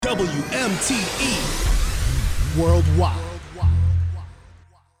WMTE Worldwide.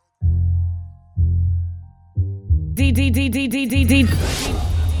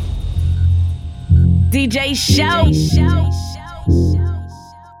 DJ Show.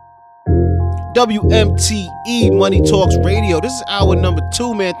 WMTE Money Talks Radio. This is hour number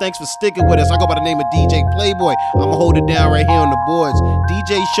 2, man. Thanks for sticking with us. I go by the name of DJ Playboy. I'ma hold it down right here on the boards.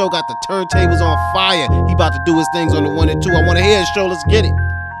 DJ Show got the turntables on fire. He about to do his things on the 1 and 2. I want to hear his show. Let's get it.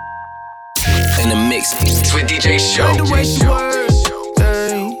 In the mix with DJ Show. Like the way she works,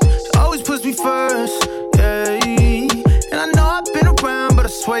 hey. She always puts me first, hey. And I know I've been around, but I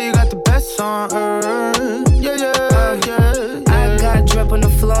swear you got the best on earth. Yeah, yeah, yeah. I got drip on the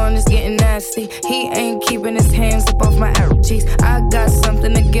floor and it's getting nasty. He ain't keeping his hands up off my arrow cheeks. I got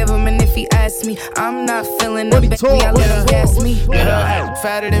something to give him, and if he asks me, I'm not feeling the baby. I let him gas me.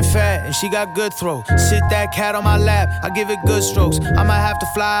 Fatter than fat, and she got good throw. Sit that cat on my lap, I give it good strokes. I might have to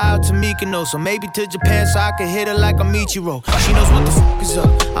fly out to Mykonos, or maybe to Japan so I can hit her like a Michiro. She knows what the fuck is up,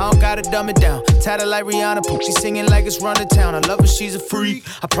 I don't gotta dumb it down. Tatted like Rihanna, she singing like it's run to town. I love her, she's a freak.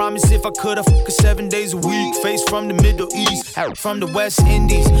 I promise if I could, I'd fuck her 7 days a week. Face from the Middle East, from the West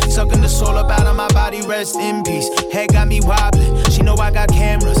Indies. Sucking the soul up out of my body, rest in peace. Head got me wobbling, she know I got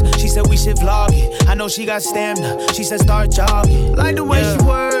cameras. She said we should vlog it, I know she got stamina. She said start jogging. Like the way she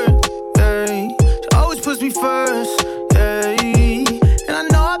works, hey. She always puts me first, hey. And I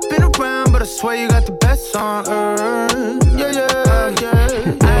know I've been around, but I swear you got the best on earth. Yeah, yeah,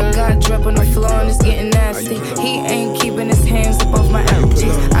 yeah. I got drip on the floor and it's getting nasty. He ain't keeping his hands up off my arrow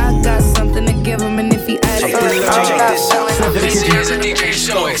cheeks. I got something to give him, and if he asks me, This is a DJ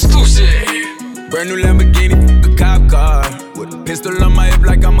Show exclusive. Brand new Lamborghini, a cop car. With a pistol on my hip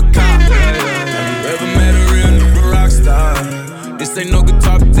like I'm a cop. Have you ever met a real new rock star? This ain't no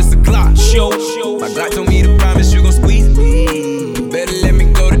guitar, but this a clock. My Glock told me to promise you gon' squeeze me. Better let me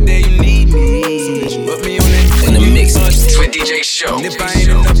go the day you need me. So put me on that. In the mix with DJ Show. And if I ain't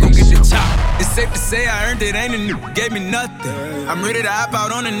enough, gon' get the top. It's safe to say I earned it, ain't a new, gave me nothing. I'm ready to hop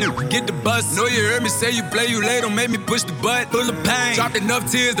out on a new, get the bus. Know you heard me say you play, you late, don't make me push the butt. Full of pain, dropped enough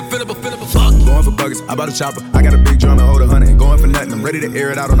tears to fill up a fuck. Going for buggers, I bought a chopper. I got a big drum and hold 100. Ain't going for nothing, I'm ready to air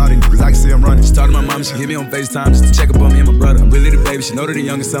it out on all these niggas. I can see I'm running. She talked to my mom, she hit me on FaceTime just to check up on me and my brother. I'm really the baby, she know that the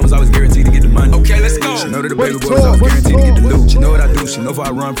youngest son was always guaranteed to get the money. Okay, let's go. She know that the baby boy was always guaranteed to get the loot. She know what I do, she know if I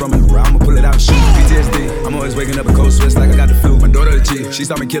run from it, I'ma pull it out and shoot. PTSD, I'm always waking up in cold sweats like I got the flu. My daughter the chief, she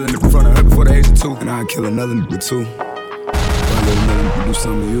saw me killing it in front of her before the age of 2. And I'd kill another nigga too. If I let another nigga do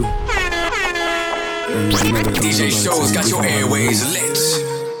something to you. DJ Show's got your airways lit.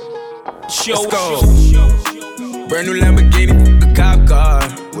 Let's go. Brand new Lamborghini, a cop car.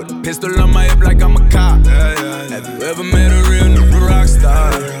 With a pistol on my hip like I'm a cop. Have you ever met a real new rock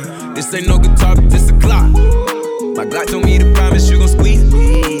star? This ain't no guitar, but this a clock. My Glock told me to promise you gon' squeeze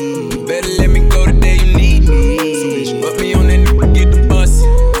me. Better let me go the day you need me. So put me on that nigga, get the bus.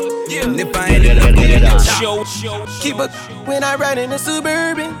 And if I ain't enough, get it out. Keep up when I ride in the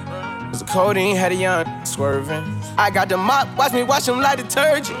Suburban. Cause the codeine had a young swerving. I got the mop, watch me wash them like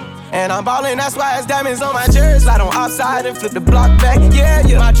detergent. And I'm ballin', that's why it's diamonds on my jersey. Slide on outside and flip the block back, yeah,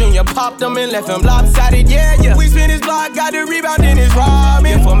 yeah. My junior popped them and left him lopsided, yeah, yeah. We spin his block, got the rebound in his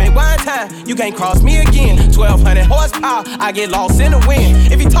robbing. For me one time, you can't cross me again. 1200 horsepower, I get lost in the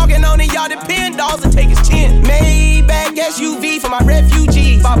wind. If he talking on it, y'all depend, dolls will take his chin. Maybach SUV for my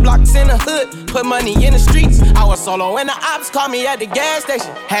refugees. 5 blocks in the hood, put money in the streets. I was solo and the ops called me at the gas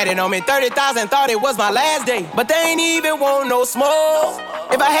station. Had it on me 30,000, thought it was my last day. But they ain't even want no smoke.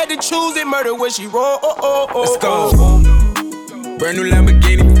 If I had to choose it, murder when she roll. Let's go. Brand new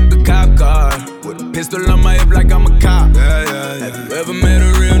Lamborghini, a cop car. With a pistol on my hip like I'm a cop. Have you ever met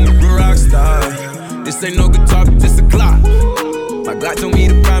a real new rock star? This ain't no guitar, but this a clock. My Glock told me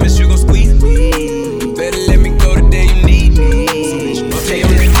to promise you gon' squeeze me. Better let me go the day you need me.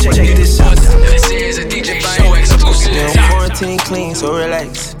 Check this out. This is a DJ Show exclusive. Quarantine clean, so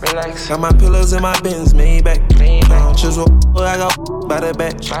relax. Got my pillows in my bins, Maybach. Chisel, I got by the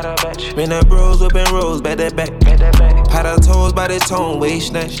batch. Been the bros whipping rolls, back that back. Pat her toes by the tone, waist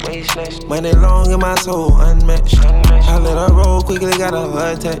snatch. Money long in my soul, unmatched. I let her roll quickly, got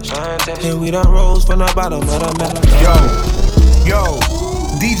her attached. And we done rose from the bottom of the map. Yo,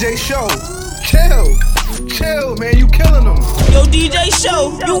 DJ Show, chill, man, you killing them. Yo, DJ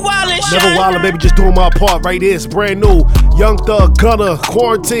Show, you wildin', shit. Never wildin', baby, just doing my part right here. It's brand new. Young Thug, Gunna,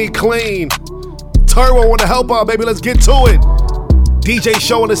 Quarantine Clean. Turbo wanna help out, baby, let's get to it. DJ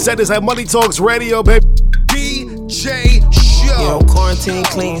Show on the set is at Money Talks Radio, baby. DJ Show. Yo, quarantine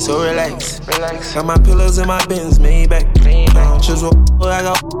clean, so relax. Got my pillows in my bins, Maybach. Chisel, I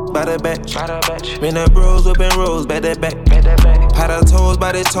got by the batch. Been the bros whipping rolls, back that back. Powder toes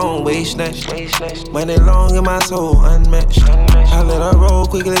by the tone, waist snatch. Money long in my soul, unmatched. I let her roll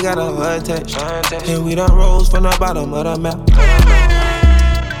quickly, got her attached. And we done rose from the bottom of the map.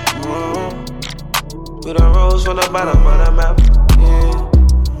 We done rose from the bottom of the map. Yeah.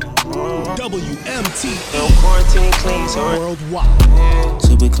 WMT. No quarantine clean, so worldwide. Yeah.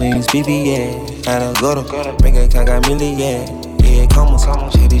 Super clean, speedy, yeah. Gotta go to make a caca milli, yeah. Yeah, come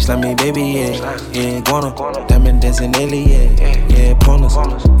on, shady slimy baby, yeah. Yeah, guana, diamond dancing daily, yeah. Yeah, ponies,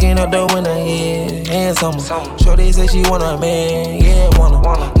 getting up the winter, yeah. And summer, shorty say she want a man, yeah, wanna.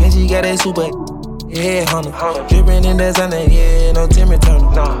 And she got that super, yeah, Honda. Drippin' in designer, yeah, no Timmy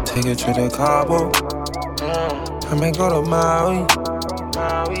Turner. Take a trip to Cabo, I may go to Maui.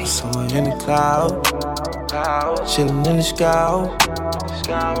 Somewhere in the cloud, chillin' in the sky.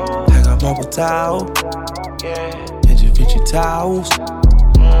 I got marble towel, and just fit your towels.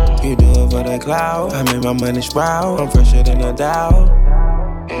 You do it for the cloud. I make my money sprout. I'm fresher than a Dow.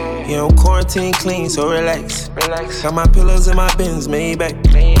 You know, quarantine clean, so relax. Got my pillows in my bins, made back.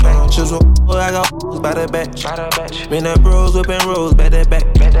 Choose what I got by the batch. Been the bros whipping rolls, back to back.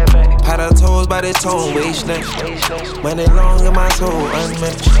 Powder toes by the tone, waist snatch. Money long in my soul,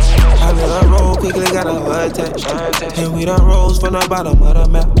 unmatched. I let her roll quickly, got her attached. And we done rose from the bottom of the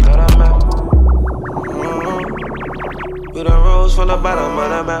map. We done rose from the bottom of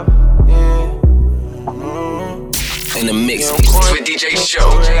the map. Yeah. In the mix with DJ Show.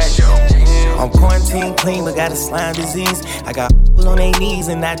 I'm quarantine clean, but got a slime disease. I got on their knees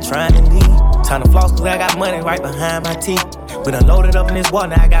and not trying to leave. Time to floss, cause I got money right behind my teeth. We done loaded up in this water,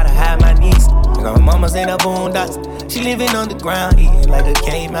 now I gotta hide my knees. I got my mama's in the boondocks. She living on the ground, eating like a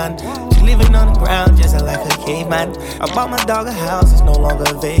caveman. She living on the ground, just like a caveman. I bought my dog a house, it's no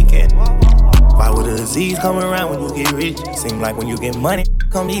longer vacant. Why would a disease come around when you get rich? Seem like when you get money,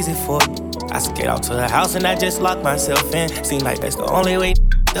 come easy for you. I skate out to the house and I just lock myself in. Seem like that's the only way.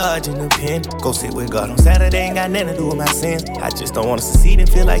 Dodging the pen. Go sit with God on Saturday, ain't got nothing to do with my sins. I just don't wanna succeed and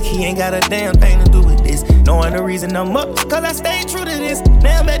feel like he ain't got a damn thing to do with this. Knowing the reason I'm up, cause I stay true to this.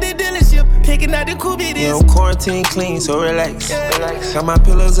 Now I'm at the dealership, picking out the cool bit is. You know, quarantine clean, so relax. Got my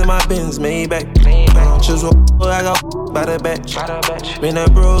pillows in my bins, made back. Choose what I got by the batch. Been the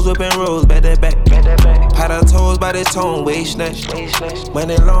bros whipping rolls, back to back. Powder toes by the tone, waist snatch.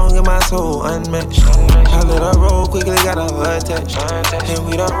 Money long in my soul, unmatched. I let her roll quickly, got her attached. And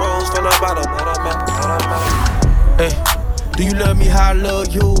we done rose from the bottom of the map. Hey, do you love me how I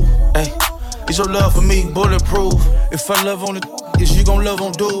love you? Hey, is your love for me bulletproof? If I love on the is you gon' love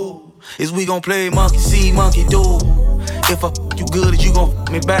on dude? Is we gon' play monkey see, monkey do? If I you good, is you gon'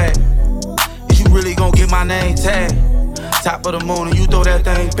 me back? Is you really gon' get my name tagged? Top of the moon and you throw that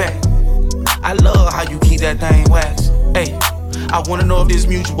thing back. I love how you keep that thing waxed. Hey, I wanna know if this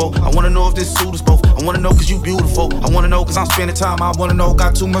mutual. I wanna know if this suit is both. I wanna know cause you beautiful. I wanna know cause I'm spending time. I wanna know,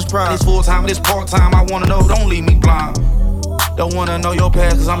 got too much pride. This full time, this part time. I wanna know, don't leave me blind. Don't wanna know your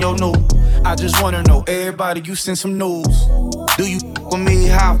past cause I'm your new. I just wanna know everybody you send some news. Do you with me,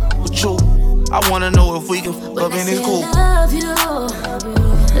 how with you? I wanna know if we can fuck in this cool. I love you,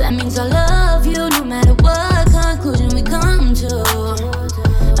 that means I love you no matter what conclusion we come to.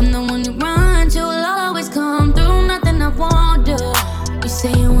 I'm the one you run to, will always come through, nothing I won't do. You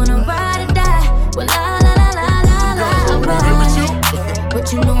say you wanna ride or die, well la la la la la la, I'll ride.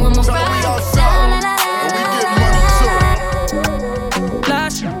 But you know I'm a ride, la la la la la.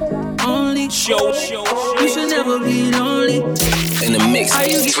 Flash, only show. You should never be lonely. In the mix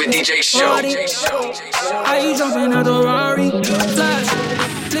with DJ Show. How you jumping out the Rari? Flash,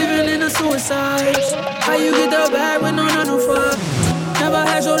 living in a suicide. How you get the bag with no 9 to 5? Never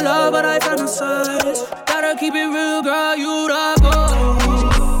had your love, but I fantasize. Gotta keep it real, girl, you the gold.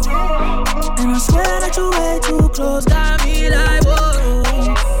 And I swear that you way too close, got me like whoa.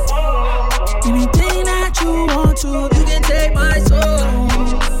 Anything that you want to, you can take my soul.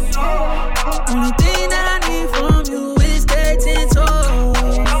 Only thing that I need from you is 10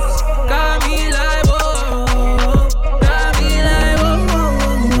 toes. Got me like whoa, got me like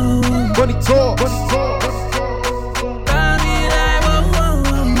whoa. Money talk.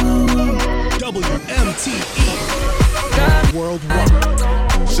 Worldwide.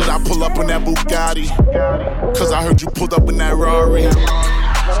 Should I pull up in that Bugatti? Cause I heard you pulled up in that Rari.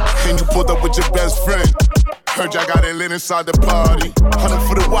 And you pulled up with your best friend. Heard y'all got it lit inside the party. 100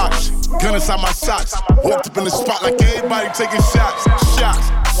 for the watch, gun inside my socks. Walked up in the spot like everybody taking shots.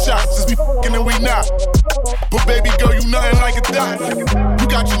 Shots, since we f***ing and we not. But baby girl, you nothing like a dot. You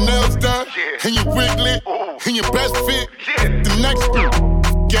got your nails done, and your wig lit, and your best fit. The next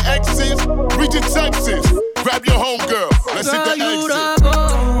your exes, reach your Texas. Grab your homegirl, let's hit the exit.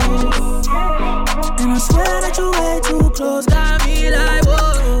 And I swear that you way too close, got me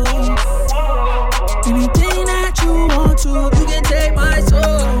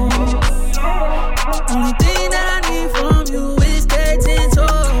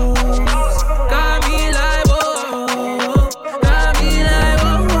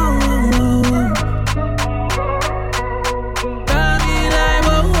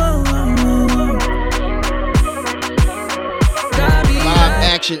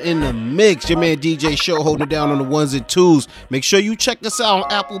session in the mix. Your man DJ Show holding it down on the ones and twos. Make sure you check us out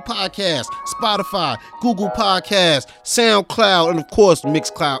on Apple Podcasts, Spotify, Google Podcasts, SoundCloud, and of course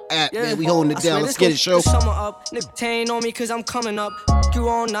Mixcloud app. Man, we holding it down. Let's get it, Show. Summer up, nigga, ain't on me cause I'm coming up. You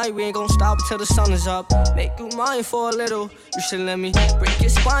all night, we ain't gon' stop till the sun is up. Make you mine for a little. You should let me break your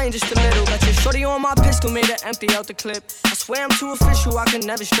spine just a little. Got your shorty on my pistol, made her empty out the clip. I swear I'm too official, I can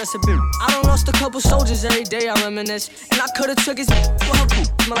never stress a bit. I done lost a couple soldiers every day, I reminisce. And I could've took his for her poop,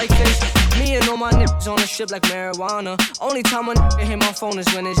 smell like fish. Me and all my niggas on a ship like marijuana. Only time a nigga hit my phone is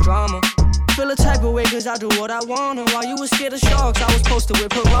when it's drama. Feel a type of way cause I do what I wanna. While you was scared of sharks, I was posted with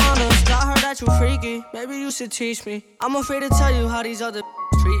piranhas. I heard that you freaky, maybe you should teach me. I'm afraid to tell you how these other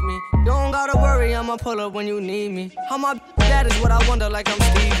treat me. You don't gotta worry, I'ma pull up when you need me. How my that is what I wonder like I'm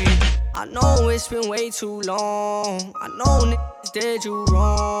Stevie. I know it's been way too long. I know niggas did you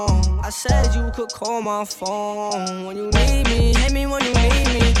wrong. I said you could call my phone when you need me. Hit me when you need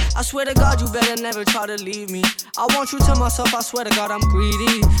me. I swear to God you better never try to leave me. I want you to myself, I swear to God I'm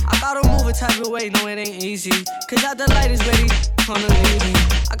greedy. I gotta move a type of way, no it ain't easy. Cause at the light is ready, tryna leave me.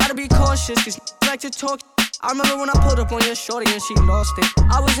 I gotta be cautious cause like to talk. I remember when I pulled up on your shorty and she lost it.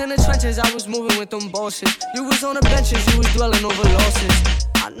 I was in the trenches, I was moving with them bosses. You was on the benches, you was dwelling over losses.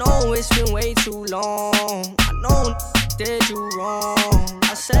 I know it's been way too long. I know did you wrong.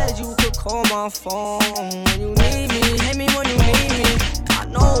 I said you could call my phone when you need me. Hit me when you need me. I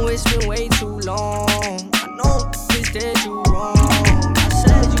know it's been way too long. I know did you wrong. I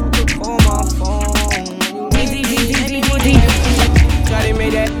said you could call my phone when you need me. Hit me when you need me. Shawty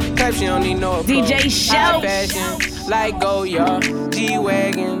made that clap, she don't need no applause. DJ Show. High fashion, like Goya,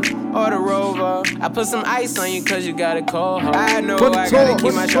 G-Wagon, or the Rover. I put some ice on you cause you got a cold heart. I know I gotta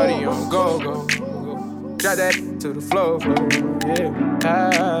keep my shorty on go. Drop that to the floor, yeah.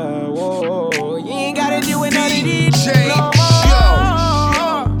 Whoa. You ain't gotta do it none of these no more.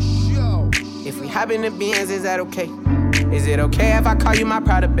 If we hop in the Benz, is that okay? Is it okay if I call you my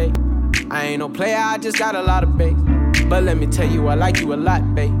pride, babe? I ain't no player, I just got a lot of bass. But let me tell you, I like you a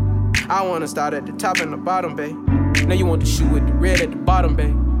lot, babe. I wanna start at the top and the bottom, babe. Now you want the shoe with the red at the bottom,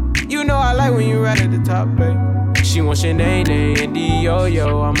 babe. You know I like when you right at the top, babe. She wants your name and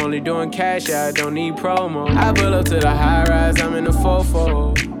D-Yo-Yo. I'm only doing cash, I don't need promo. I pull up to the high rise, I'm in the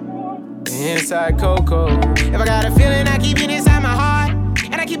fofo. Inside Coco. If I got a feeling, I keep it inside my heart.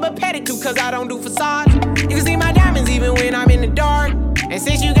 And I keep a pedicure cause I don't do facades. You can see my diamonds even when I'm in the dark. And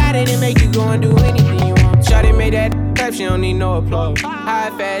since you got it, it make you go and do anything you want. Shawty made that clap, she don't need no applause. High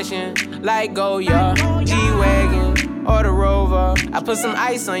fashion, like Goya, G-Wagon, or the Rover. I put some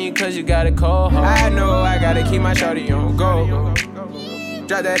ice on you cause you got a cold heart. I know I gotta keep my shawty on go.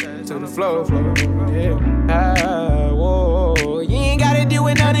 Drop that to the floor, yeah. Whoa. You ain't gotta deal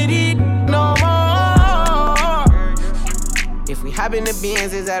with none of these no more. If we hop in the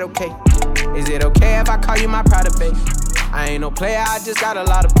Benz, is that okay? Is it okay if I call you my pride, babe? I ain't no player, I just got a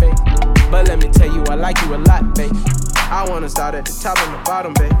lot of faith. But let me tell you, I like you a lot, babe. I wanna start at the top and the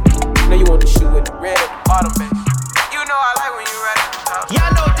bottom, babe. Now you want the shoe with the red at the bottom, babe. You know I like when you right at the top.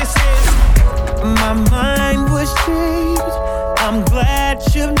 Y'all know what this is. My mind was changed. I'm glad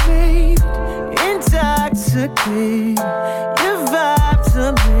you made it. Intoxicated. Your vibe's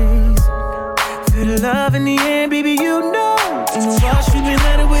amazing. Feel the love in the air, baby, you know. In the rush, you been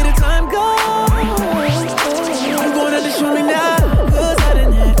at it where the time goes. You gonna have to show me now. Cause I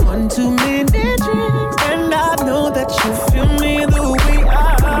done had 1 too many drinks. And I know that you feel me the way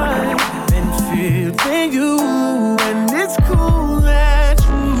I've been feeling you. And it's cool that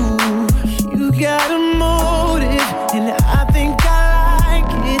you got a motive. And I think I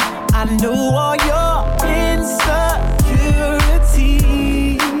like it. I know all your insecurities.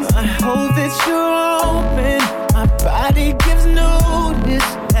 I hope that you're open. My body gives notice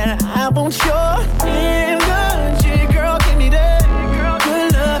that I want your energy. Girl, give me that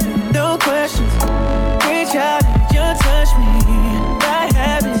good love, no questions. Reach out and you touch me. Bad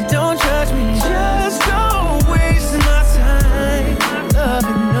habits, don't judge me. Just don't waste my time. Love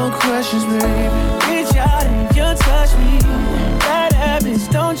and no questions, baby. Reach out and you touch me. Bad habits,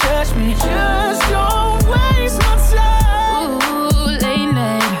 don't judge me. Just don't waste my time. Ooh, late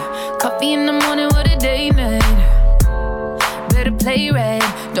night, coffee in the morning, what a day night. Better play right,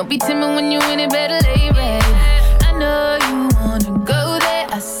 don't be timid when you in it, better lay right. I know you wanna go there,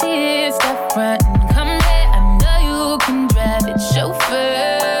 I see it, stop front and come there. I know you can drive it,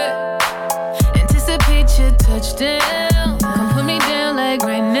 chauffeur. Anticipate your touchdown, come put me down like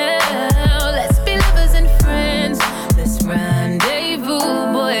right now. Let's be lovers and friends, let's rendezvous.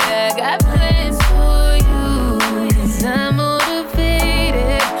 Boy, I got plans for you, cause I'm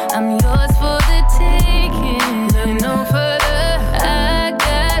motivated. I'm yours for the taking, look no further. I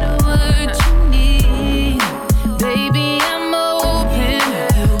got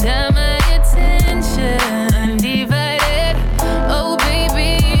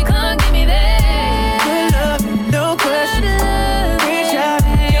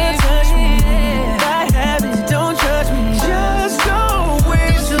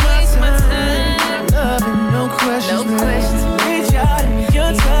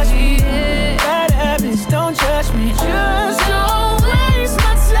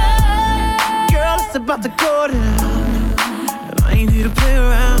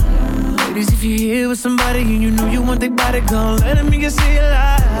here with somebody and you know you want their body gone. Let me get see it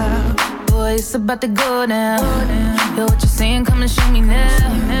loud. Boy, it's about to go down. Yo, what you saying? Come and show me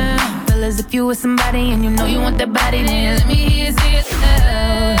now. Fellas, if you with somebody and you know you want that body, then let me hear you say it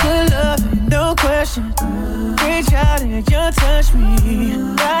now. Good love, no question. Reach out and you touch me.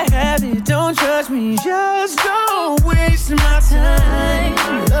 I have it, don't trust me. Just don't waste my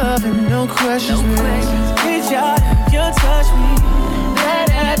time. Love and no questions. Reach out and you touch me. That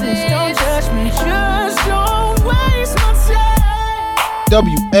happens, don't touch me. Just don't waste my time.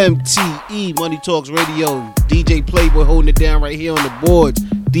 WMTE Money Talks Radio. DJ Playboy holding it down right here on the boards.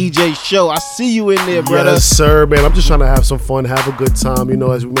 DJ Show, I see you in there, brother. Yes, sir, man. I'm just trying to have some fun, have a good time, you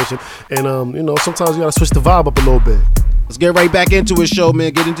know, as we mentioned. And, you know, sometimes you got to switch the vibe up a little bit. Let's get right back into it, show,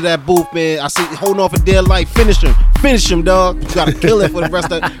 man. Get into that booth, man. I see holding on for dear life. Finish him, dog. You gotta kill it for the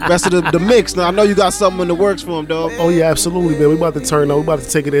rest of the mix. Now I know you got something in the works for him, dog. Oh yeah, absolutely, man. We about to turn on. We about to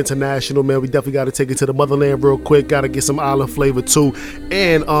take it international, man. We definitely got to take it to the motherland real quick. Got to get some island flavor too,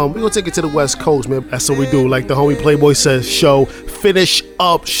 and we gonna take it to the West Coast, man. That's what we do. Like the homie Playboy says, show finish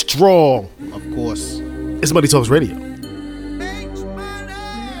up strong. Of course, it's Money Talks Radio.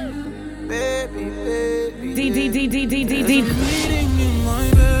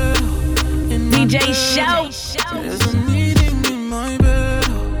 DJ Show. There's a meeting in my bed,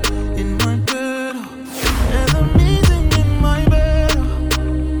 in my bed. There's a meeting in my bed,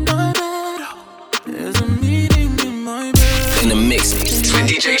 my bed. There's a meeting in my bed. In the mix with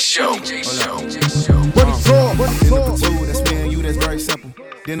DJ Show. That's me and you, that's very simple.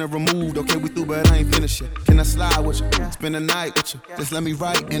 Dinner removed, okay, we through, but I ain't finished yet. Can I slide with you? Spend the night with you. Just let me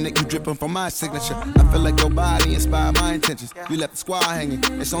write and let you dripping from my signature. I feel like your body inspired my intentions. You left the squad hanging,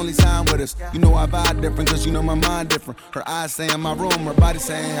 it's only time with us. You know I vibe different, cause you know my mind different. Her eyes saying my room, her body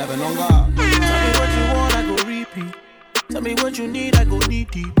saying heaven on God. Tell me what you want, I go repeat. Tell me what you need, I go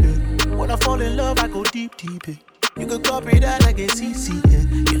deep, deep. When I fall in love, I go deep, deep. You could copy that like it's easy.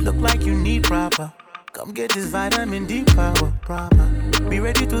 You look like you need proper. Come get this vitamin D power, proper. Be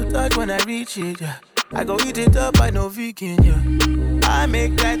ready to touch when I reach it, yeah. I go eat it up, I know vegan, yeah. I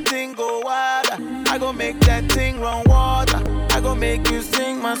make that thing go wild. I go make that thing run water. I go make you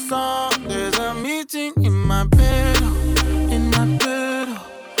sing my song. There's a meeting in my bed, in my bed.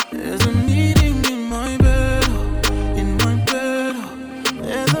 There's a meeting in my bed, in my bed.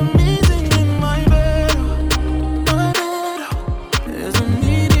 There's a meeting in my bed, my bed. There's a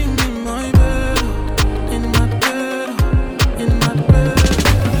meeting in my bed, in my bed, in my bed.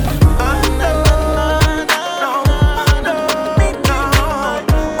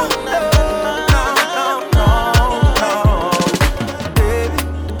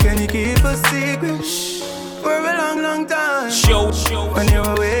 When you're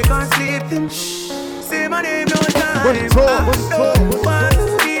awake or sleeping, say my name no time. I don't want to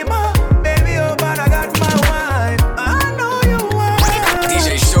be my baby, oh, but I got my wife. I know you want.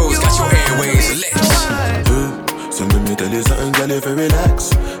 DJ Show's got your airways lit. So let me tell you something, girl, if you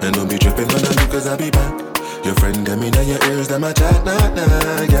relax and don't be tripping on me, cause I'll be back. Your friend them in your ears, them a chat, nah.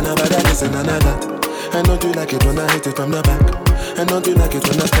 Yeah, nobody listen, none of that. And don't you like it when I hit it from the back? And don't you like it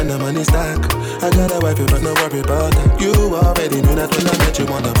when I spend the money stack? I got a wife, but no worry about that. You already knew that when I met you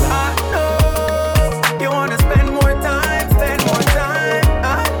on the block. I know you wanna spend more time, spend more time.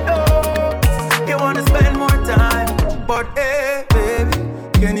 I know you wanna spend more time. But hey, baby,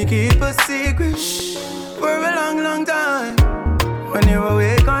 can you keep a secret for a long, long time? When you're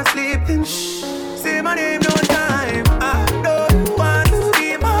awake or sleeping, say my name no time. I know you want to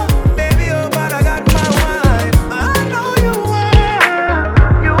be my baby, oh, but I got my wife. I know you want.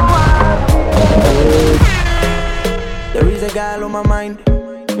 There is a girl on my mind.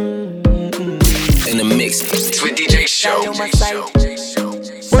 In the mix with DJ Show.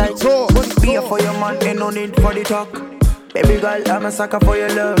 Be here for your man, ain't no need for the talk. Baby girl, I'm a sucker for your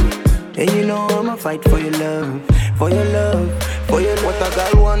love. And you know I'ma fight for your love. For your love, for your love. What a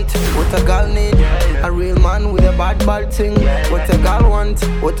girl want, what a girl need. A real man with a bad thing. What a girl want,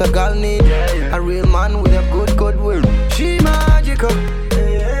 what a girl need. A real man with a good will. She magical,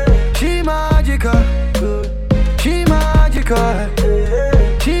 she magical, she magical,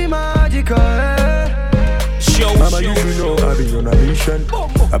 she magical. Mama, you should know I be on a mission.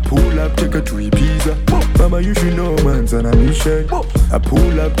 I pull up, take a 3 pizza. Mama, you should know man's on a mission. I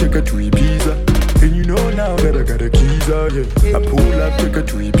pull up, take a 3 pizza. And you know now that I got the keys out, yeah. I pull up, take a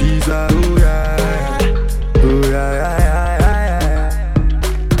 3 pizza. Oh yeah, oh yeah.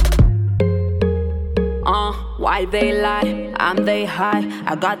 Why they lie? I'm they high.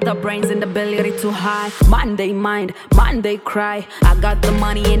 I got the brains and the ability to hide. Man they mind, man they cry. I got the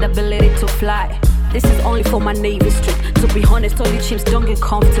money and the ability to fly. This is only for my Navy strip. To be honest, all you chimps don't get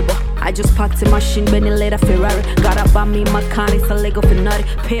comfortable. I just packed in machine, Benny later Ferrari. Gotta buy me my car, it's a Lego for nutty.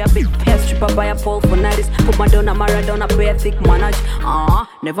 Pay a big pair strip, I buy a ball for 90s. Put my donut, Maradona, pay a thick manage.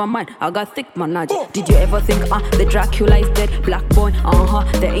 Never mind, I got thick manage. Did you ever think, the Dracula is dead? Black boy,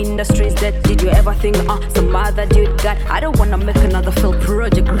 the industry is dead. Did you ever think, some other dude got? I don't wanna make another failed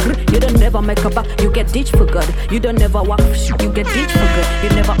project. You don't never make a back, you get ditched for good. You don't never work for shit, you get ditched for good. You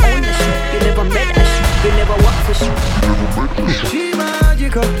never own the shit, you never made a shit. You never work for shit. She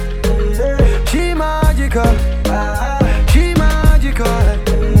magical, she magical, she magical,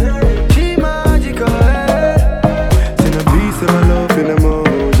 she magical. Send a piece of my love in the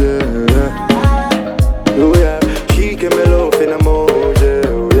mood, yeah. Oh yeah, she give me love in the mood, yeah.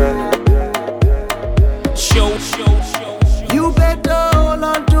 Show. You better hold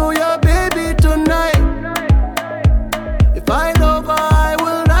on to your baby tonight. If I love her, I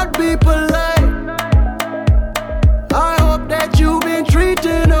will not be polite. I hope that you've been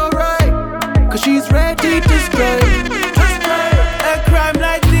treating her right, 'cause she's ready to strike. A crime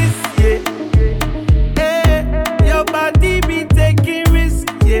like this, yeah. Hey, your body be taking risks,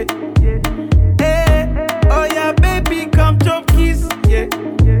 yeah. Hey, oh yeah, baby, come chop kiss, yeah.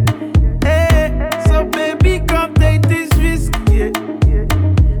 Hey, so baby, come take this risk, yeah.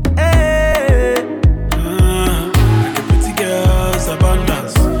 Hey, like a pretty girl's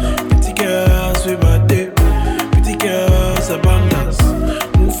abundance, pretty girls with body, pretty girls abundance.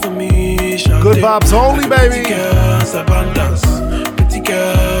 Move for me, shout Good it. vibes only, baby. Pretty girls abundance, pretty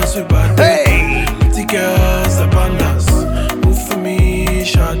girls with body. Hey, pretty girls abundance. Move for me,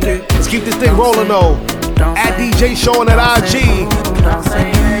 shout it. let's keep this thing rolling though. At DJ Show on that IG.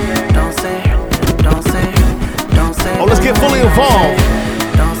 Oh, let's get fully involved.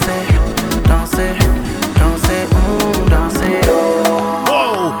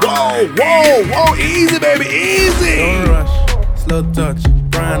 Whoa, easy, baby, easy. Don't rush, slow touch,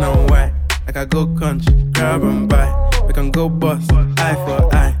 brown and white. Like I go country, grab and buy. We can go bust, eye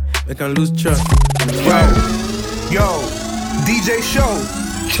for eye. We can lose trust. Yo, DJ Show,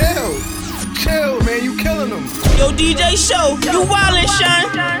 chill, man, you killing them. Yo, DJ Show, you wildin', Sean.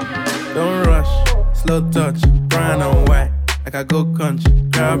 Don't rush, slow touch, brown and white. Like I go country,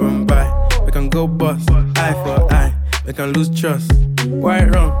 grab and buy. We can go bust, eye for eye. We can lose trust. White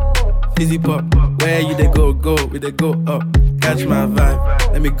rum, fizzy pop. Where you they go, we they go up. Catch my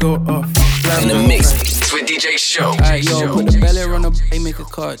vibe, let me go off. In the mix, it's with DJ Show. Alright, yo, put the belly on the b, make a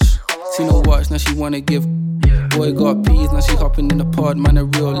catch. See no watch, now she wanna give. Boy got peas, now she hopping in the pod. Man, a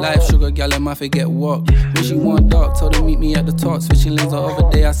real life sugar gal, and my forget walk. When she want dark, told her meet me at the top. Switching lanes the other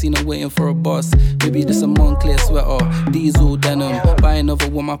day, I seen her waiting for a boss. Maybe this a Moncler sweater, diesel denim. Buy another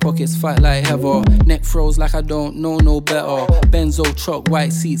one, my pockets fat like heather. Neck froze like I don't know no better. Benzo truck,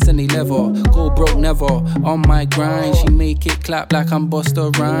 white seats and they leather. Go broke never, on my grind. She make it clap like I'm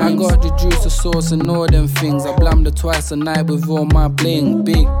Busta Rhymes. I got the juice, the sauce and all them things. I blammed her twice a night with all my bling.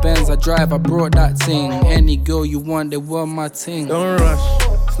 Big Benz I drive, I brought that thing. Any girl you want, they were my ting. Don't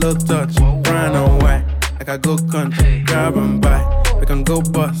rush, slow touch, brown and white. Like I go country, grab and buy. We can go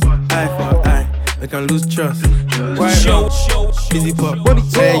bust, eye for eye. We can lose trust. White road, busy pop.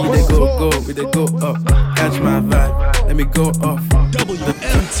 Where you they go, we they go up. Catch my vibe, let me go off.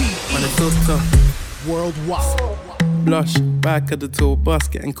 WMT, man, it's so tough. Worldwide. Blush, back of the tour bus,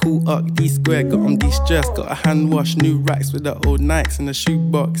 getting cool up. D-square, got on de-stress. Got a hand wash, new racks with the old Nikes in the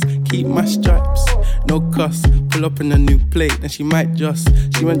shoebox. Keep my stripes, no cuss. Pull up in a new plate, then she might just.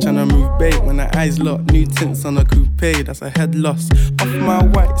 She went tryna move bait when her eyes locked. New tints on a coupe, that's a head loss. Off my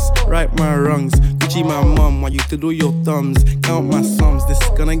whites, right my wrongs. Gucci my mum, while you to do your thumbs. Count my sums, this is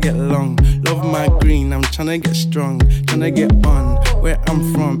gonna get long. Love my green, I'm tryna get strong. Tryna get on, where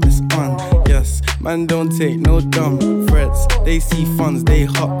I'm from, it's on. Yes, man don't take no dumb threats. They see funds, they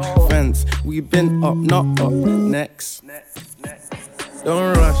hop fence. We been up, not up. Next.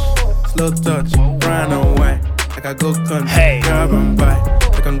 Don't rush, slow touch, brown and white. Like I go country, grab and buy.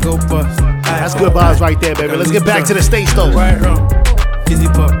 I can go bust. That's good vibes right there, baby. Let's get back to the States though. Right wrong, fizzy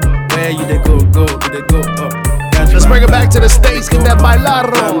pop. Where you they go, we they go up. Let's bring it back to the States, get that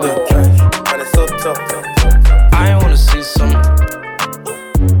bailaro. Man, it's so tough. I wanna see some.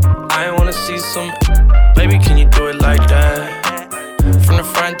 I wanna see some. Baby, can you do it like that? From the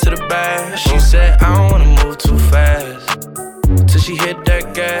front to the back. She said, I don't wanna move too fast. Till she hit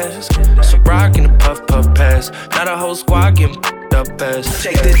that gas. So rockin' the puff pass. Now the whole squad getting up ass.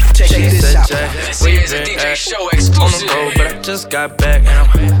 Check this out. This is a DJ Show exclusive. On the road, but I just got back.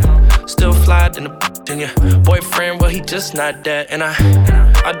 And I'm still fly than the and your boyfriend, well, he just not that. And I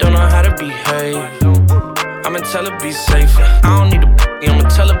don't know how to behave. I'ma tell her be safe. I don't need a I'ma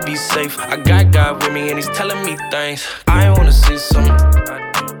tell her be safe. I got God with me and he's telling me things. I wanna see some.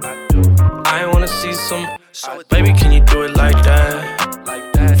 I wanna see some. Baby, can you do it like that?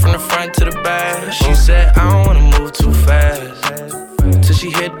 From the front to the back. She said I don't wanna move too fast. Till she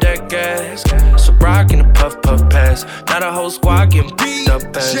hit that gas. So rock in the puff pass. Now the whole squad getting beat up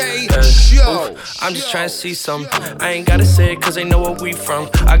ass. I'm just trying to see some. I ain't gotta say it cause they know where we from.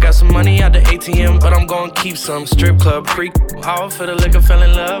 I got some money out the ATM, but I'm gonna keep some. Strip club freak. All for the liquor, fell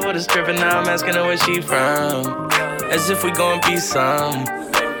in love with a stripper. Now I'm asking her where she from. As if we gon' be some.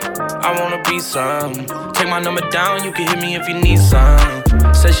 I wanna be some. Take my number down, you can hit me if you need some.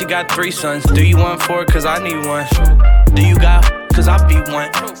 Said she got 3 sons. Do you want 4? Cause I need one. Do you got? Cause I be one.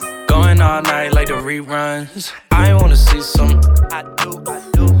 Going all night like the reruns. I wanna see some.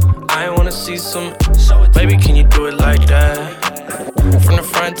 I wanna see some. Baby, can you do it like that? From the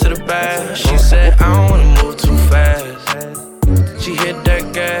front to the back. She said I don't wanna move too fast. She hit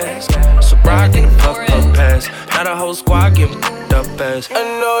that gas. So rock in the puff pass. Now the whole squad getting up ass. I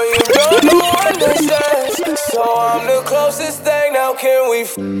know you don't understand. So I'm the closest thing. Now can we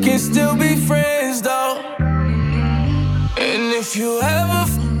still be friends though? And if you ever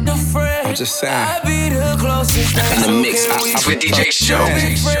a friend, I'm just saying. I'll be the closest thing. In the mix, I'm with DJ Show.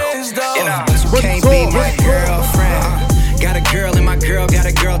 You can't be my girlfriend. Got a girl and my girl got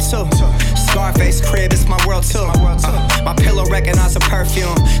a girl too. Scarface crib, it's my world too. My pillow recognize a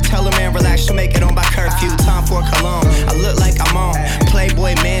perfume. Tell a man relax, she'll make it on by curfew. Time for cologne, I look like I'm on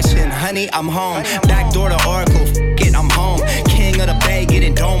Playboy Mansion, honey, I'm home. Back door to Oracle, I'm home. King of the Bay,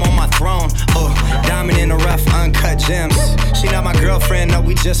 getting dome on my throne. Diamond in the rough, uncut gems. She not my girlfriend, no,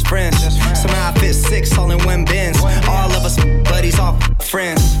 we just friends. Somehow I fit 6 all in one bins. All of us buddies, all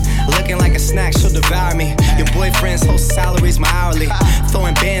friends. Looking like a snack, she'll devour me. Your boyfriend's whole salary's my hourly.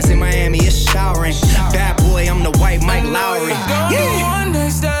 Throwing bands in Miami, it's showering. Bad boy, I'm the white Mike Lowry.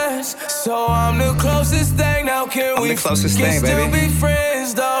 So I'm the closest thing. Now can we still be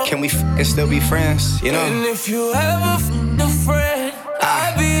friends though? Can we still be friends, you know? And if you ever a friend,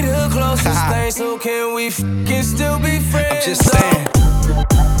 I'll be the closest thing. So can we still be friends? I'm just saying.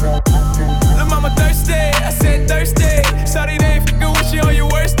 Lil' mama thirsty, I said thirsty. Shawty they ain't f***ing with you on your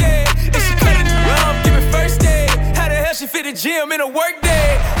worst day. And she cut it around, give it first day. How the hell she fit the gym in a work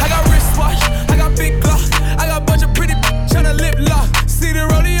day? I got wristwatch, I got big Glock, I got a bunch of pretty tryna lip lock. See the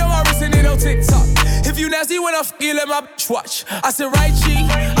rodeo, I'm written it on TikTok. If you nasty when I f*** you, let my bitch watch. I said right cheek,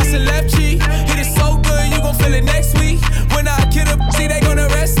 I said left cheek. Hit it so good, you gon' feel it next week. When I get up, see they gon'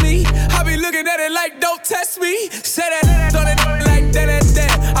 arrest me. I be looking at it like don't test me. Say that on it like that.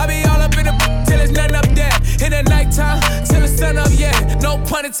 I be all up in the till it's nothing up there. In the nighttime, till the sun up, yeah. No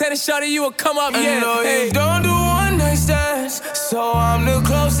pun intended, shawty, you will come up, yeah. I know you don't do one night stands. So I'm the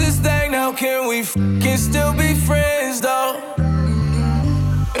closest thing. Now can we still be friends though?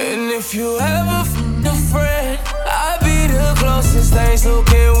 And if you ever a friend, I'll be the closest thing. So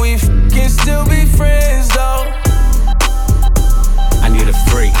can we still be friends though? I need a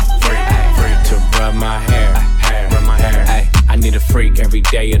freak to rub my hair. Ay, I need a freak every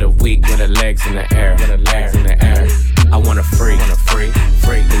day of the week with her legs in the air. I want a freak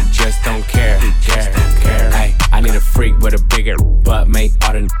who just don't care. Ay, I need a freak with a bigger butt, make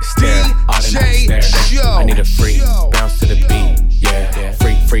all the stare. I need a freak, bounce to the beat. Yeah,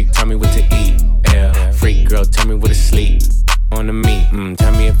 freak, tell me what to eat. Yeah, freak girl, tell me what to sleep. On the meat,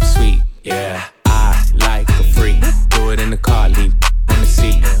 tell me if it's sweet. Yeah, I like a freak. Do it in the car, leave on the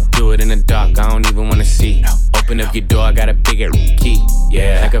seat. Do it in the dark, I don't even wanna see. Open up your door, I got a bigger key.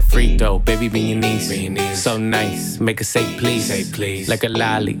 Yeah, like a freak though, baby, be your niece. So nice, make her say please. Like a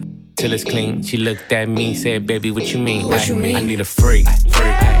lolly, till it's clean. She looked at me, said, baby, what you mean? I need a freak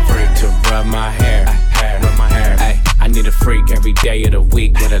to rub my hair. Ay, I need a freak every day of the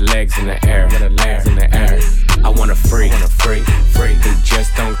week with her legs in the air. I want a freak who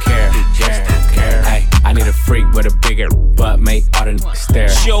just don't care. Ay, I need a freak with a bigger butt, make all the stare.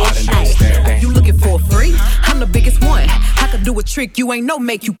 You looking for a freak? I'm the biggest one. I could do a trick you ain't no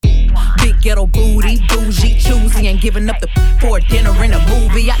make you. Big ghetto booty, bougie, choosy, ain't giving up the for a dinner and a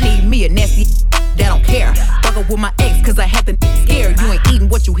movie. I need me a nasty that don't care. Fuck up with my ex cause I have to scared. You ain't eating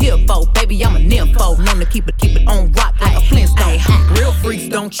what you here for, baby, I'm a nympho. Known to keep it on rock like a Flintstone. Real freaks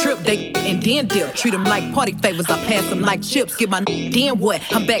don't trip, they and then dip. Treat them like party favors, I pass them like chips. Get my then what?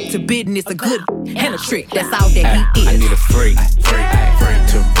 I'm back to business, a good and a trick, that's all that he is. I need a freak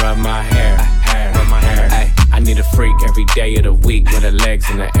to rub my hair. Ay, I need a freak every day of the week with her legs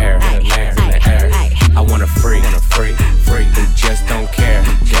in the air. I want a freak who just don't care.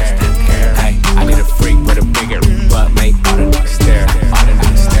 Ay, I need a freak with a bigger butt, make all the niggas stare.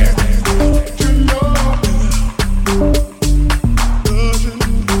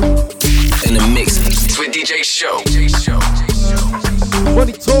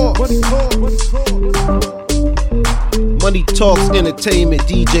 Money Talks Entertainment,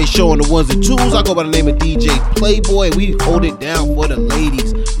 DJ Show on the ones and twos. I go by the name of DJ Playboy. We hold it down for the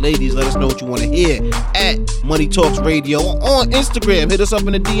ladies. Ladies, let us know what you want to hear at Money Talks Radio on Instagram. Hit us up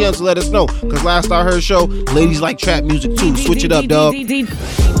in the DMs to let us know. Because last I heard show, ladies like trap music too. Switch it up, dog. DJ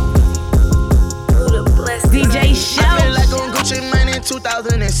Show. I feel like on Gucci Mane in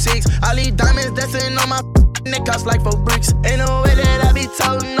 2006. All these diamonds dancing on my neck cost like 4 bricks. Ain't no way that I be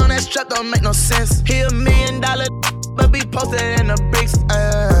toting on that strap, don't make no sense. He $1 million, but be posted in the bricks.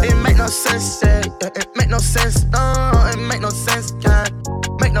 It make no sense, yeah. It make no sense, no. It make no sense, yeah.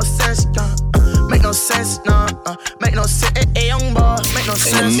 Make no sense, yeah. Make no sense, no. Make no sense, young boy. Make no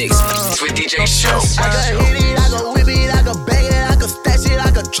sense. In the mix with DJ Show. I can hit it, I can whip it, I can bang it, I can stash it,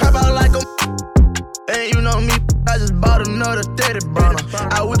 I can trap out like a. And you know me, I just bought another 30 burner.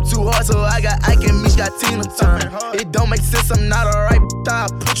 I whip too hard, so I got Ike and Meech got Tina Turner. It don't make sense, I'm not alright, I'll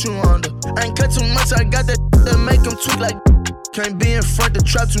put you under. I ain't cut too much, I got that that make them tweak like. Can't be in front, the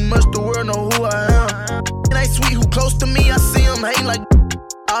trap too much, the world know who I am. It ain't sweet, who close to me, I see them hating like.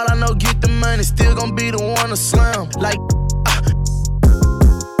 All I know, get the money, still gon' be the one to slam. Like,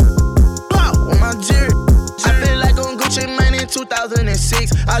 with my Jerry. I feel like on Gucci Mane in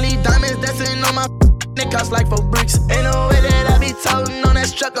 2006. All these diamonds dancing on my it cost like 4 bricks. Ain't no way that I be toting on that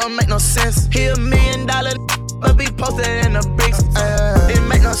strap, don't make no sense. He $1 million, but be posted in the bricks. It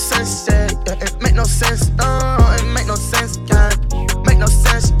make no sense, yeah. It make no sense, no. It make no sense, yeah. Make no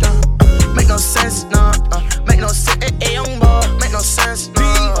sense, yeah. Make no sense, no. Make no sense, young boy. Make no sense, no.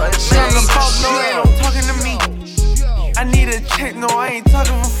 Shut the fuck, no, ain't no talking to me. I need a check, no, I ain't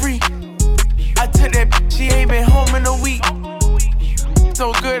talking for free. I took that bitch, she ain't been home in a week.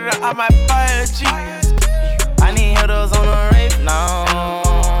 So good that I might buy a G. I need hitters on the rape now.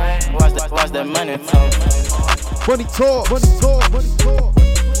 Watch that money talk. Money talk.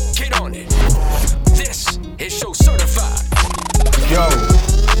 Get on it. This is Show Certified. Yo,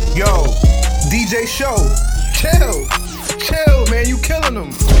 DJ Show. Chill, man, you killing them.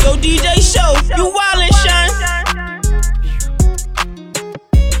 Yo, DJ Show, you wildin', Sean.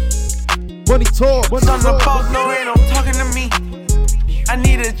 Money talk. Son of a boss, no, ain't no talking to me. I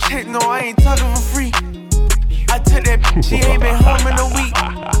need a check, no, I ain't talking for free. I took that bitch, she ain't been home in a week.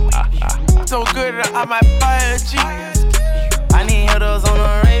 So good that I might buy a G. I need hitters on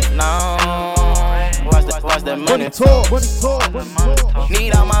the rape now. Watch that money talk.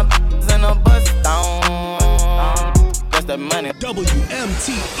 Need all my b****s in a bus down. That's that money.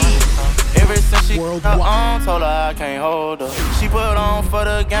 WMTE. Ever since she got on, told her I can't hold her. She put on for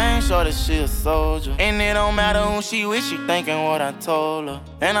the game, sure that she a soldier. And it don't matter who she with, she thinking what I told her.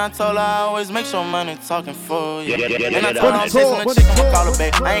 And I told her I always make sure money talking for you. And I told her I'm chasing the chick, I'ma call her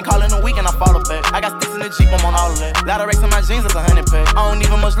back. I ain't calling a week and I follow back. I got sticks in the Jeep, I'm on all of that. Lot of racks in my jeans, that's 100 pack. I don't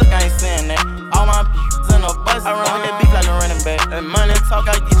even much look, I ain't saying that. All my in a bus, I run with that beef like a running back. And money talk,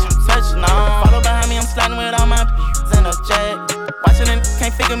 I get you touched now. Follow behind me, I'm sliding with all my in a jet. Watching it,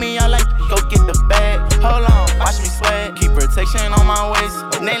 can't figure me out like go get the bag. Hold on, watch me sweat. Keep protection on my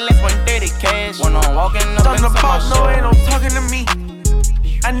waist. Nameless 130 cash. When I'm walking up Son into of a my boss, no, show. ain't no talking to me.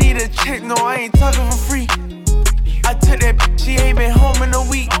 I need a check, no, I ain't talking for free. I took that bitch, she ain't been home in a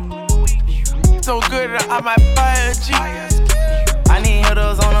week. So good that I might buy a G. I need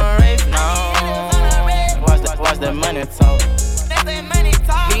hitters on the rape now. Watch that money talk.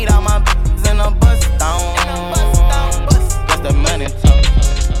 Need all my b****s in a bus down. That's that money talk.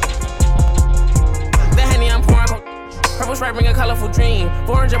 The Henny I'm pouring. Purple stripe bring a colorful dream.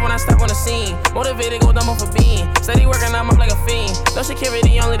 400 when I step on the scene. Motivated, go dumb off a beam. Steady working, I'm up like a fiend. No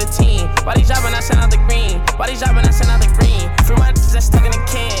security, only the team. Body dropping, I send out the green. Body dropping, I send out the green. Free my that's stuck in the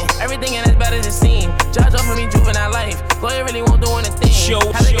can. Everything in it's better than seen. Judge off of me, juvenile life. Lawyer really won't do anything.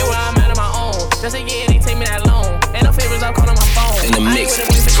 Had to get where I'm at on my own. Just a year, they take me that long. Ain't no favors, I'm calling my phone. In the mix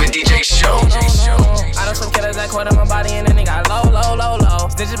with DJ Show. I know some killers that caught in my body and then they got low.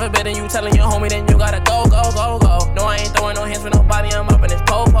 Stitches forbidden, you telling your homie, then you gotta go. No, I ain't throwing no hands with nobody, I'm up in this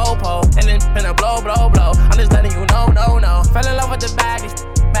po. And then finna blow. I'm just letting you know. Fell in love with the bag, it's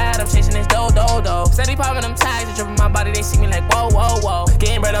bad, I'm chasing this dough. Steady popping them tags, they dripping my body, they see me like whoa.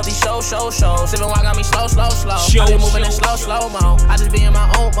 Getting bread off these shows. Sipping wine got me slow. I be moving in slow-mo. I just be in my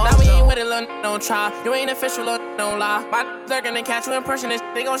own mode. Now we ain't with it, little don't try. You ain't official, don't lie. My lurking and catch you in person,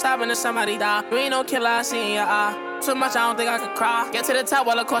 they gon' stop until somebody die. You ain't no killer, I see in your eye. Too much, I don't think I could cry. Get to the top,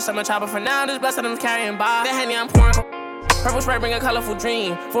 well, of course I'm a chopper. For now, I'm just blessed that I'm carrying by. The Henny I'm pouring. Purple spray bring a colorful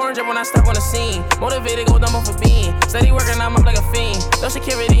dream. 400 when I step on the scene. Motivated, go dumb off a beam. Steady working, I'm up like a fiend. No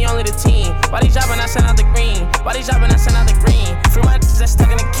security, only the team. Body dropping, I send out the green. Body dropping, I send out the green. Free my that's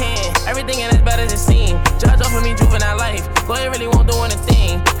stuck in a can. Everything in it better than seen. Judge over me, juvenile life. Lawyer really won't do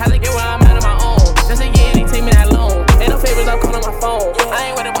anything. Had to get where I'm at on my own. Just to get anything me that loan. Ain't no favors, I'm calling my phone.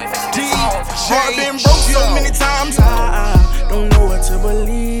 I ain't with a boy fixing the phone. Heart been broke so many times, I don't know what to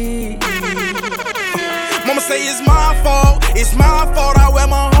believe. Mama say it's my fault, I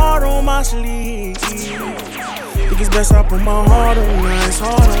wear my heart on my sleeve. Think it's best I put my heart on ice,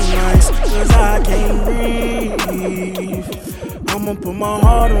 cause I can't breathe. I'ma put my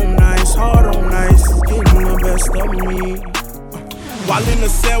heart on ice, it's getting the best of me. While in the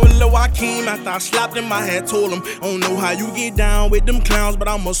cell with Lil Joaquin, after I slapped him, I had told him, I don't know how you get down with them clowns, but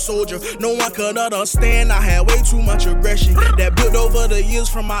I'm a soldier. No one could understand, I had way too much aggression that built over the years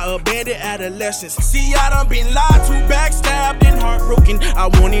from my abandoned adolescence. See, I done been lied to, backstabbed, and heartbroken. I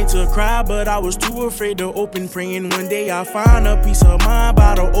wanted to cry, but I was too afraid to open. Praying one day I'll find a peace of mind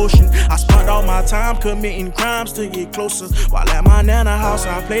by the ocean. I spent all my time committing crimes to get closer. While at my nana house,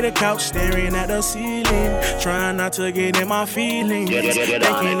 I play the couch, staring at the ceiling, trying not to get in my feelings.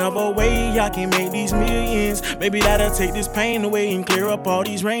 Thinking of a way I can make these millions. Maybe that'll take this pain away and clear up all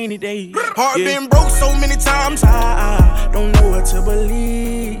these rainy days. Heart been broke so many times, I don't know what to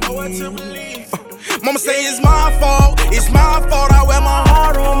believe. Mama say it's my fault, I wear my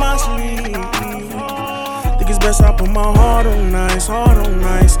heart on my sleeve. Think it's best I put my heart on ice,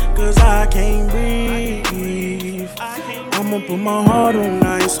 cause I can't breathe. I'ma put my heart on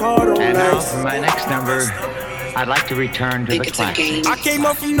ice, And now for my next number, I'd like to return to the classics. I came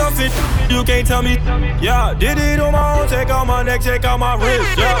up from nothing, you can't tell me. Yeah, did it on my own, check out my neck, check out my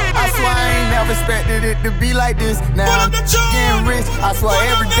wrist. Yeah, I swear I ain't never expected it to be like this. Now I'm getting rich, I swear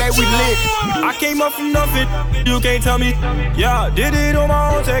every day we lit. I came up from nothing, you can't tell me. Yeah, did it on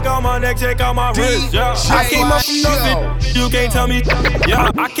my own, check out my neck, check out my wrist. Yeah, I came up from nothing, you can't tell me.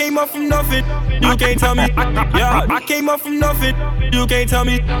 Yeah, I came up from nothing, you can't tell me. Yeah, I came up from nothing, you can't tell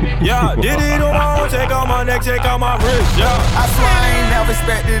me. Yeah, did it on my own, check out my neck, check out my wrist. Yeah, I swear I ain't never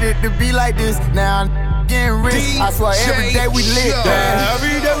expected it to be like this. Now I'm getting rich, I swear every day we lit. Yeah,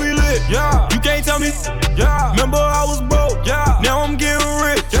 every day we lit. Yeah, you can't tell me. Yeah, remember I was broke. Yeah, now I'm getting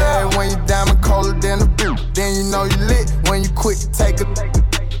rich. Yeah, when you diamond colder than a boot, then you know you lit. When you quick to take a,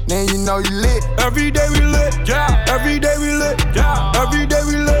 then you know you lit. Every day we lit. Yeah, every day we lit. Yeah, every day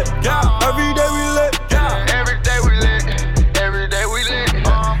we lit. Yeah, every day we lit. Yeah, every day we lit. Every day we lit.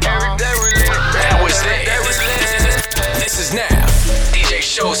 Every day we lit. That was it. This is now DJ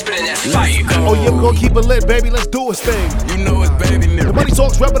Show spinning that fire. Oh yeah, we gon' keep it lit, baby. Let's do this thing. You know it's baby nigga. The Money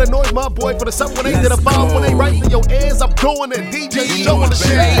Talks rapping the noise, my boy. For the 718 to the 518, right in your ears. I'm doing it. DJ Show on the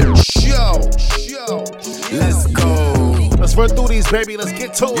show. Let's go. Let's run through these, baby. Let's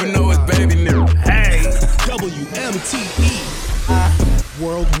get to it. You know it's baby nigga. Hey, WMTE.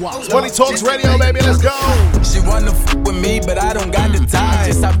 Worldwide. Money Talks Radio, baby. Let's go. She wanna f with me, but I don't got the time.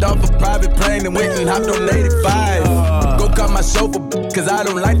 Just hopped off a private plane and went and hopped on 85. Go call my chauffeur, cause I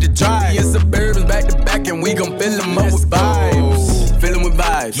don't like to drive. Yeah, Suburbans back to back, and we gon' fill them up with vibes. Fill them with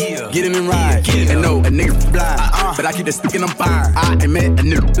vibes, get him in ride. And no, a nigga blind, but I keep the stick and I'm fire. I ain't met a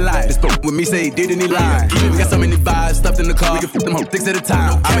nigga blind. This fuck with me, say he did and he lied. We got so many vibes stuffed in the car, we can flip them hoes 6 at a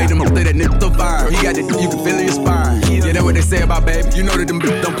time. I made them hoes say that nigga so fine. He got that you can feel in your spine. Yeah, that's what they say about baby. You know that them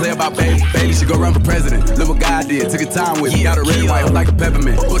bitches don't play about baby. Baby should go run for president. Look what God did, took a time with me. Got a red white like a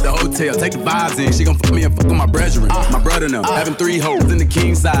peppermint. Put the hotel, take the vibes in. She gon' fuck me and fuck with my brethren. My brother now, having 3 hoes in the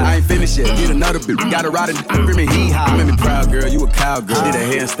king side. I ain't finished yet, need another bitch. Got a ride in the screaming hee haw. You made me proud, girl, you a cowgirl. Did a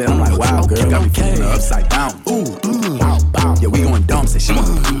handstand, I'm like, wow, girl. Got me kicking her upside down. Bow, bow. Yeah, we going dumb, say she want.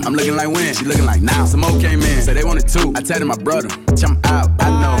 I'm looking like when, she looking like now. Some more came in, said they wanted 2. I tell my brother, I'm out, I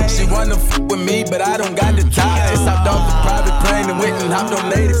know. She wanna f with me, but I don't got the time. Just hopped off a private plane and went and hopped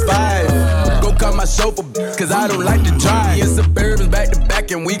on 85. Go call my chauffeur, cause I don't like to drive. Yeah, Suburbans back to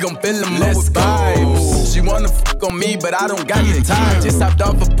back, and we gon' fill them up with vibes. She wanna f on me, but I don't got the time. Just hopped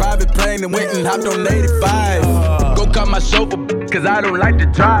off a private plane and went and hopped on 85. Go call my chauffeur, cause I don't like to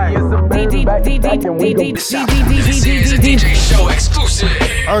drive. This is a DJ Show exclusive.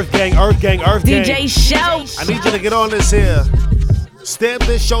 Earth Gang. DJ Show. I need you to get on this here. Stamp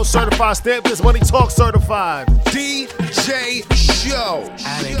this show certified. Stamp this Money Talk certified. DJ Show.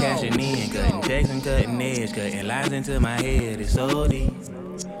 I've been cashing in, cutting checks and cutting edge, cutting lines into my head. It's OD.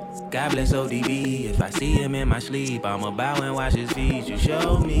 God bless ODB. If I see him in my sleep, I'ma bow and wash his feet. You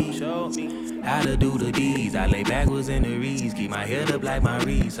show me how to do the deeds. I lay backwards in the reeds, keep my head up like my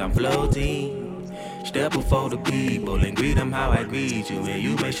wreaths. I'm floating. Step before the people and greet them how I greet you, and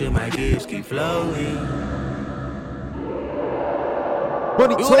you make sure my gifts keep flowing.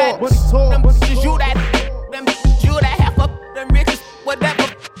 Money Talk. You that. and riches, whatever.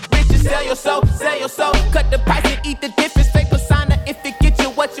 Riches, sell your soul, cut the price and eat the difference. Fake persona if it gets you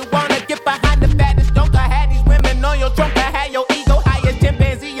what you wanna. Get behind the fattest drunk. I had these women on your trunk. I had your ego higher,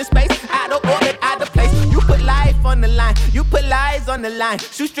 chimpanzee in space. Out of orbit, out of place. You put life on the line, you put lies on the line.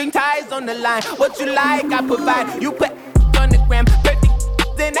 Shoestring ties on the line. What you like, I provide. You put on the gram, perfect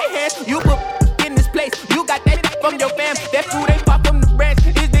in their hands. You put in this place. You got that from your fam. That food ain't far from the branch.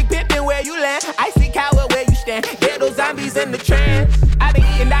 Is Big Pimpin' where you land? I see coward where you stand. Ghetto zombies in the trance. I been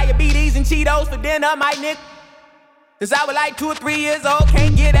eating diabetes and Cheetos for dinner, my nigga. Since I was like 2 or 3 years old,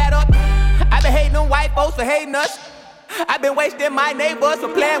 can't get that up. I been hating them white folks for hating us. I been wasting my neighbors for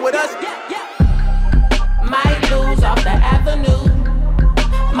playing with us. Might lose off the avenue.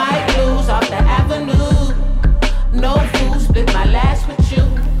 Might lose off the avenue. No fools split my last with you.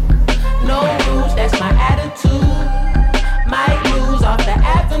 No rules, that's my attitude. Might lose off the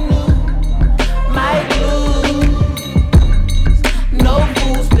avenue. Might lose. No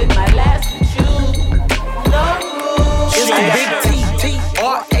fools split my last with you. No rules. It's the big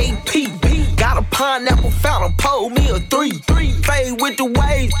T-T-R-A-P. Got a pineapple fountain, pull me a 3. Fade with the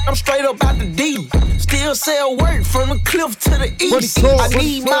waves, I'm straight up out the D. Still sell work from the cliff to the east. I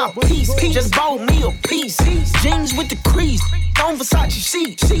need my piece, just bought me a piece. Jeans with the crease, on Versace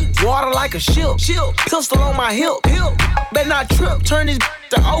sheets. Water like a ship, pistol on my hip. Better not trip, turn this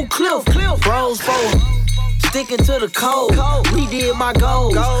to Oak Cliff. Bros for sticking to the code. We did my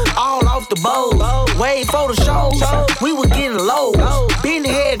goals, all off the bows. Wait for the shows, we were getting low. Been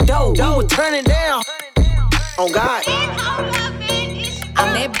head dope, we were turning down. On God.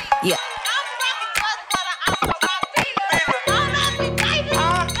 I'm that, yeah.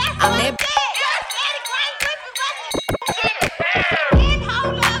 I'm that.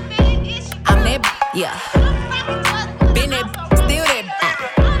 I'm that, yeah. Been that, still that.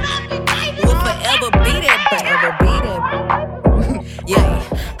 Will forever be that, yeah.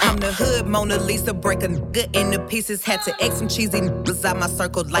 I'm the hood Mona Lisa, break a nigga into pieces. Had to X some cheesy niggas out my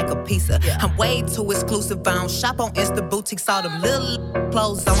circle like a pizza. I'm way too exclusive. I don't shop on Insta boutiques. All them little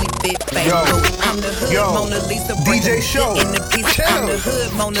clothes only fit fake. I'm the hood Mona Lisa, break DJ Show. into pieces. I'm the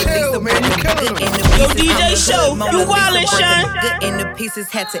hood Mona Lisa, break a nigga into pieces. Yo, DJ Show, you wildin', Sean. Good in the pieces.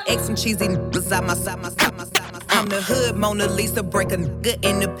 Had to X some cheesy niggas out my side. I'm the hood Mona Lisa, break a nigga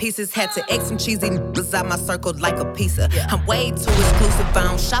into pieces. Had to X some cheesy niggas out my circle like a pizza. I'm way too exclusive. I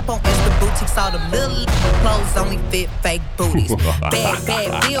don't shop on Insta boutiques. All them little clothes only fit fake booties.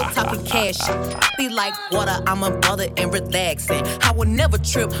 Bad bill talking cash. Be like water, I'm a mother and relaxing. I would never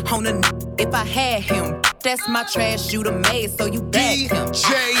trip on a if I had him. That's my trash, you the maid, so you back him.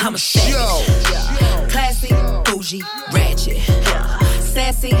 I'm a savage. Classy, bougie, ratchet.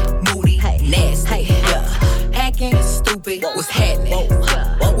 Sassy, moody, nasty. Acting stupid, what's happening?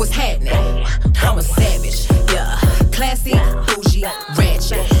 What's happening? I'm a savage, yeah. Classy, bougie,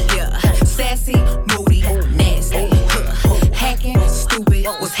 ratchet, yeah. Sassy, moody, nasty. Hacking, stupid,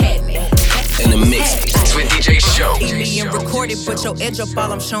 what's happening? In the mix with DJ Show. Eat me and record it, but your edge up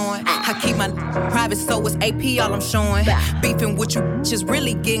all I'm showing. I keep my private, so it's AP all I'm showing. Beefing with you just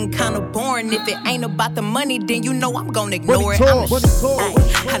really getting kinda boring. If it ain't about the money, then you know I'm gonna ignore it.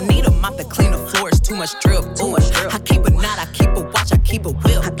 I need a mop to clean the floors, too much drip. Ooh, I keep a knot, I keep a watch, I keep a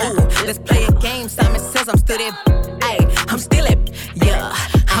whip. Ooh, let's play a game. Simon says I'm still that. Ayy, I'm still that. Yeah,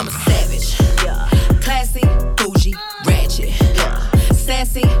 I'm a savage. Yeah, classy, bougie, ratchet. Yeah,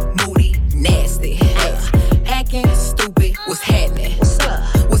 sassy, moody, nasty. Hacking, stupid, what's happening?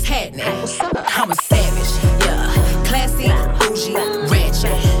 What's happening? I'm a savage, yeah. Classy, bougie,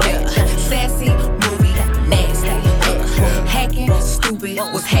 ratchet, yeah. Sassy, moody, nasty. Hacking, stupid,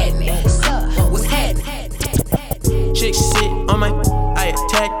 what's happening? What's happening? Chick sit on my, I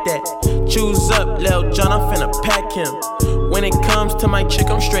attack that. Choose up, Lil John, I'm finna pack him. When it comes to my chick,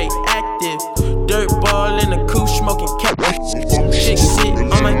 I'm straight active. Dirt ball in the coupe, smoking cat. Chick sit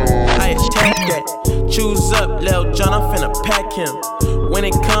on my, I attack that. Choose up, Lil John, I'm finna pack him. When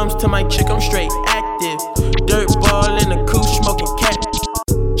it comes to my chick, I'm straight active. Dirt ball in the coupe, smoking cat.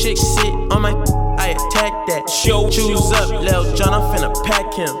 Chick sit on my, I attack that. Choose up, Lil John, I'm finna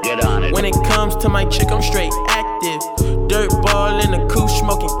pack him. When it comes to my chick, I'm straight active. Dirt ball in the coupe,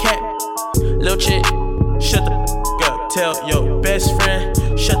 smoking cat. Lil chick, shut the up. Tell your best friend,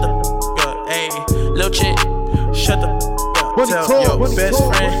 shut the up. Ayy, lil chick, shut the up. Tell your best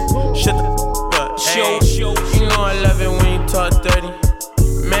friend, shut the up. Ayy, you know I love it when you talk dirty.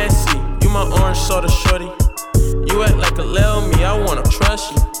 Messy, you my orange soda shorty. You act like a lil me, I wanna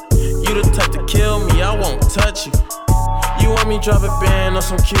trust you. You the type to kill me, I won't touch you. You want me drop a band on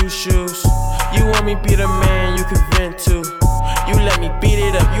some cute shoes. You want me be the man you can vent to. You let me beat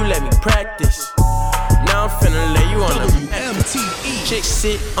it up, you let me practice. Now I'm finna lay you on the chick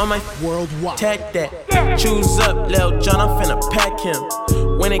sit on my worldwide. Tag that. Choose up, Lil John, I'm finna pack him.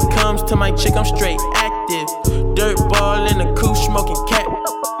 When it comes to my chick, I'm straight active. Dirt ball in the coupe, smoking cat.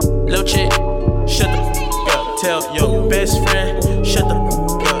 Lil chick, shut the up. Tell your best friend, shut the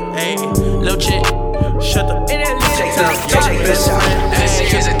up. Hey, lil chick, shut the up. This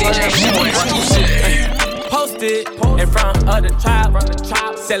is a DJ Show exclusive. Posted in front of the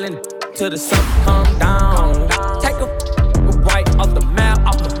tribe, selling till the sun come down. Take a right off the map,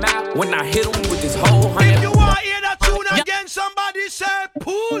 when I hit him with this whole 100. If you want to hear that tune again, somebody say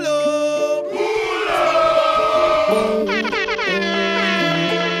pull up. Pull up.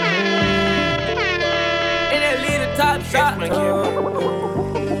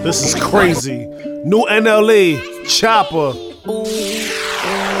 This is crazy. New NLE, Chopper.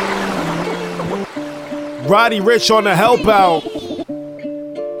 Roddy Ricch on the help out.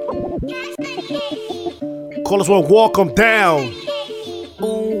 Call us one, walk 'em down.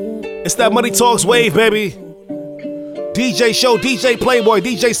 It's that Money Talks wave, baby. DJ Show, DJ Playboy,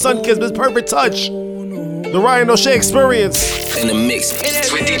 DJ Sunkiss, Miss Perfect Touch. The Ryan O'Shea Experience. In the mix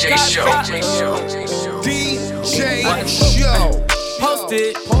with DJ Show. DJ Show.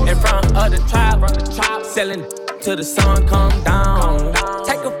 Posted in front of the tribe, selling till the sun come down.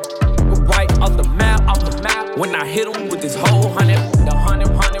 Take a right off the map, when I hit him with this whole 100.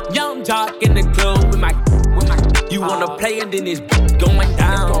 Young jock in the club with my. You wanna play and then it's going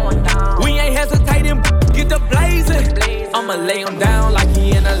down. We ain't hesitating, get the blazing. I'ma lay him down like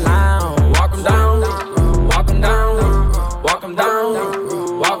he in a lounge. Walk him down, walk him down, walk him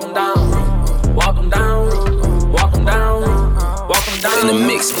down, walk him down, walk him down, walk him down, walk him down. In the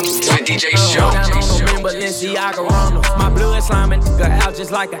mix with DJ Show. Balenciaga Ronda. My blood sliming nigga out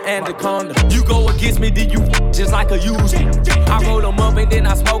just like an anaconda. You go against me, then you just like a user. I roll them up and then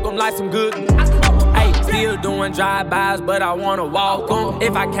I smoke them like some good. Hey, still doing drive-bys, but I wanna walk them.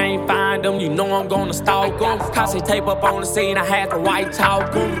 If I can't find them, you know I'm gonna stalk them. Cause they tape up on the scene, I had to white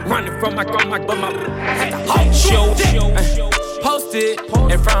talk them. Running from my gun, but my had to hot show. Posted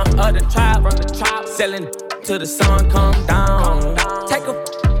in front of the tribe, selling till the sun come down. Take a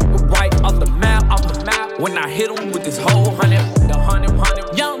right off the map, when I hit him with this whole 100.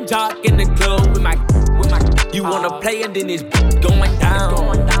 Young jock in the club with my. You wanna play and then it's going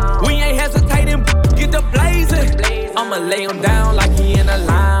down. We ain't hesitating, get the blazing. I'ma lay him down like he in a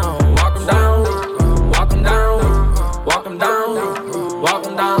lounge. Walk him down, walk him down, walk him down, walk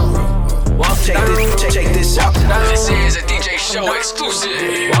him down, walk him down. Check this out. This is a DJ Show exclusive.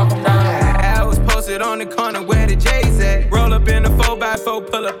 Walk him down. I was posted on the corner where the J's at. Roll up in the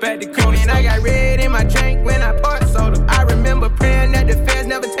 4x4, pull up at the corner. And I got red in my drink when I poured soda. I remember praying that the feds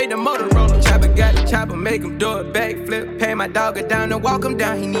never take the Motorola. Chopper got the chopper, make him do a backflip. Pay my dog it down and walk him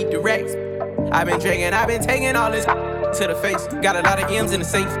down, he need the racks. I been drinking, I been taking all this to the face. Got a lot of M's in the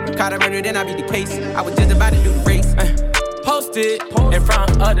safe. Caught a murder, then I beat the case. I was just about to do the race. Posted in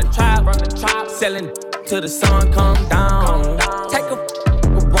front of the tribe, selling till the sun come down. Take a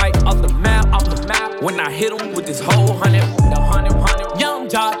right off the map, when I hit him with this whole 100. Young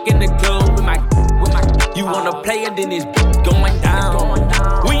jock in the club with my. You wanna play and then it's going down.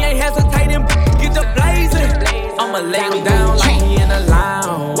 We ain't hesitating, get the blazing. I'ma lay him down like he in a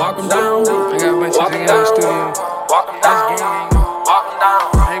lounge. Walk him down, I got a bunch of niggas in the studio. walk him down, walk him down.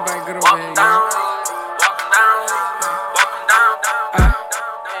 Everybody good over here,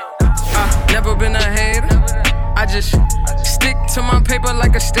 never been a hater. I just stick to my paper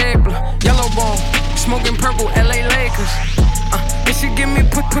like a stapler. Yellow bone, smoking purple, LA Lakers. It should give me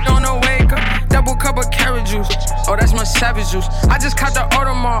put on a wake up. Double cup of carrot juice. Oh, that's my savage juice. I just caught the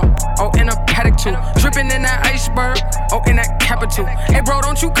Audemars. Oh, in a paddock too. Dripping in that iceberg. Oh, in that capital. Hey, bro,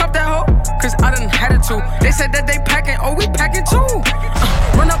 don't you cup that hoe? Cause I done had it too. They said that they packing. Oh, we packing too.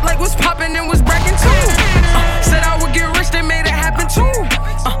 Run up like what's popping and was bragging too. Said I would get rich, they made it happen too.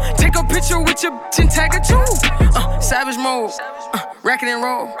 Take a picture with your bitch and tag it too. Savage mode. Racket and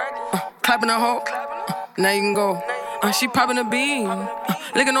roll. Clapping a hoe. Now you can go. She popping a bean,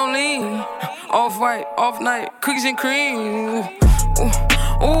 licking on lean. Off-white, off-night, cookies and cream.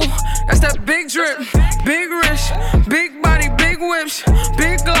 Ooh, that's that big drip, big wrist, big body, big whips,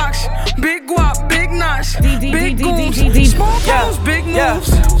 big glocks, big guap, big knots, big goons, small phones, big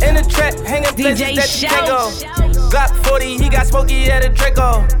moves. In the trap, hanging bitches that you can't go. Glock 40, he got smoky at a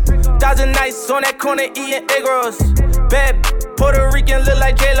Draco. Thousand nights on that corner eating egg rolls. Bad Puerto Rican look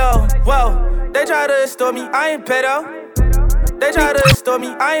like J-Lo. Whoa. They try to extort me, I ain't pedo. They try to extort me,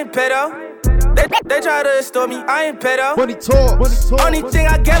 I ain't pedo. They try to extort me, I ain't pedo. Money talk. Only thing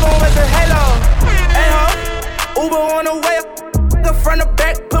I gave him was a halo. Hey ho, Uber on the way up, her from the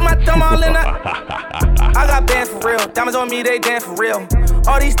back, put my thumb all in her. I got bands for real, diamonds on me, they dance for real.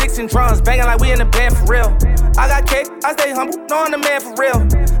 All these sticks and drums, banging like we in the band for real. I got cake, I stay humble, know I'm the man for real.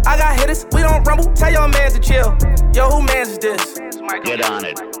 I got hitters, we don't rumble, tell your mans to chill. Yo, who mans is this? Get on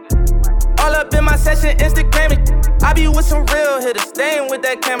it. All up in my session, Instagramming. I be with some real hitters, they ain't with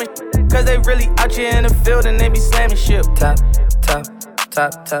that camera. Cause they really out here in the field and they be slamming shit. Top, top,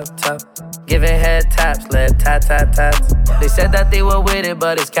 top, top, top. Giving head taps, lip tap, tap, taps. They said that they were with it,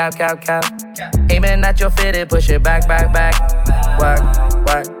 but it's cap, cap, cap. Aiming at your fitted, push it back, back, back. Whack,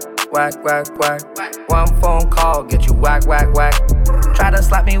 whack, whack, whack, whack. One phone call, get you whack, whack, whack. Try to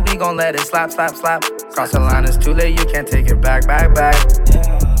slap me, we gon' let it slap, slap, slap. Cross the line, it's too late, you can't take it back, back, back.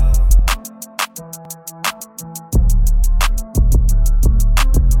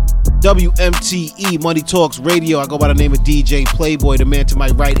 WMTE Money Talks Radio. I go by the name of DJ Playboy. The man to my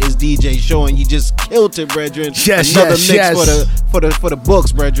right is DJ Show, and you just killed it, brethren. Yes, Another yes, mix yes. for the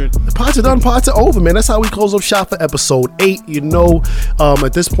books, brethren. The parts are done, parts are over, man. That's how we close up shop for episode 8. You know,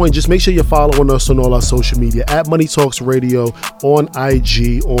 at this point, just make sure you're following us on all our social media at Money Talks Radio on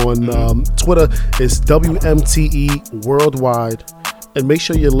IG, on Twitter. It's WMTE Worldwide. And make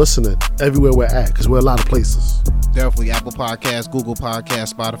sure you're listening everywhere we're at, because we're a lot of places. Definitely Apple Podcasts, Google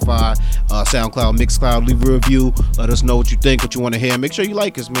Podcasts, Spotify, SoundCloud, Mixcloud. Leave a review. Let us know what you think, what you want to hear. Make sure you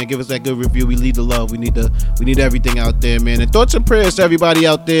like us, man. Give us that good review. We need the love. We need everything out there, man. And thoughts and prayers to everybody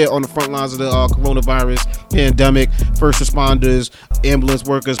out there on the front lines of the coronavirus pandemic. First responders, ambulance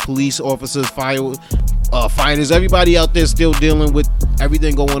workers, police officers, firefighters. Everybody out there still dealing with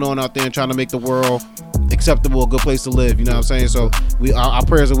everything going on out there and trying to make the world acceptable, a good place to live. You know what I'm saying? So our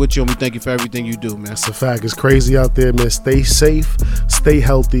prayers are with you, and we thank you for everything you do, man. That's a fact. It's crazy out there, man. Stay safe, stay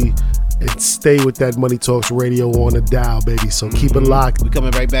healthy, and stay with that Money Talks Radio on the dial, baby. So keep it locked. We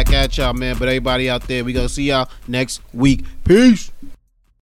coming right back at y'all, man. But everybody out there, we gonna see y'all next week. Peace.